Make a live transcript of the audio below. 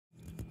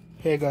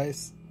Hey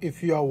guys,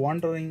 if you are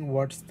wondering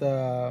what's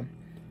the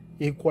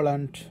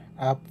equivalent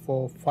app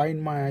for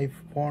Find My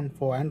iPhone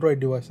for Android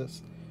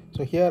devices,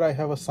 so here I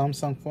have a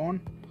Samsung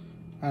phone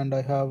and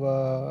I have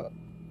a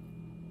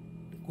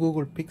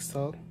Google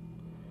Pixel.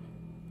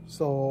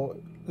 So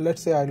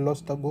let's say I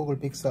lost the Google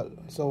Pixel.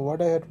 So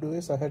what I had to do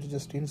is I had to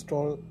just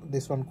install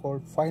this one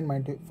called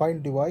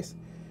Find Device.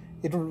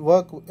 It will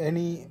work with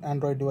any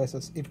Android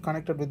devices. It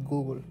connected with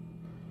Google.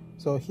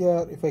 So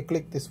here if I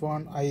click this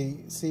one, I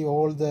see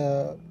all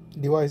the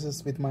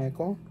devices with my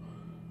account.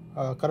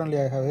 Currently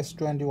I have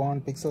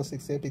S21, Pixel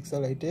 6a,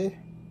 Pixel 8a.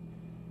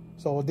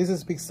 So this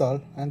is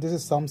Pixel and this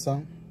is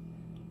Samsung.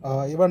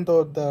 Even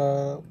though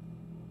the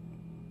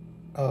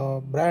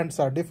brands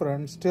are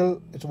different,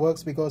 still it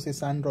works because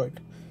it's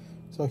Android.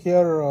 So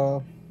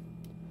here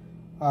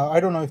I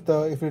don't know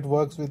if it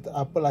works with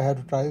Apple. I have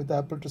to try with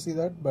Apple to see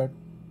that, but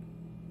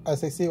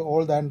as I see,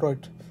 all the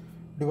Android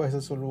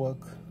devices will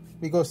work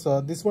because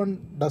this one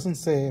doesn't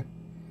say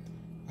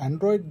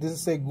Android, this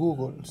is a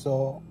Google.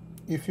 So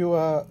if you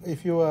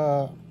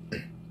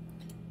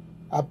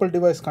Apple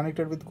device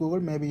connected with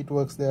Google, maybe it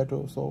works there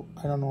too. So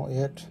I don't know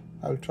yet.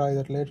 I'll try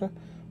that later.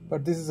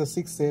 But this is a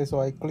 6A, so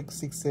I click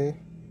 6A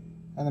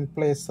and then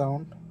play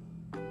sound,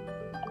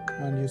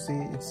 and you see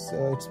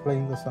it's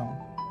playing the sound.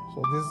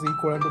 So this is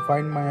equivalent to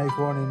Find My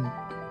iPhone in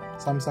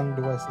Samsung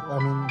devices. I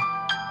mean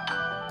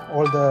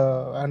all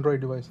the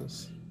Android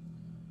devices.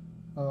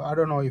 I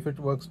don't know if it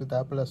works with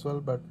Apple as well,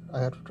 but I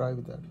have to try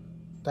with that.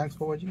 Thanks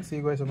for watching. See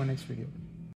you guys on my next video.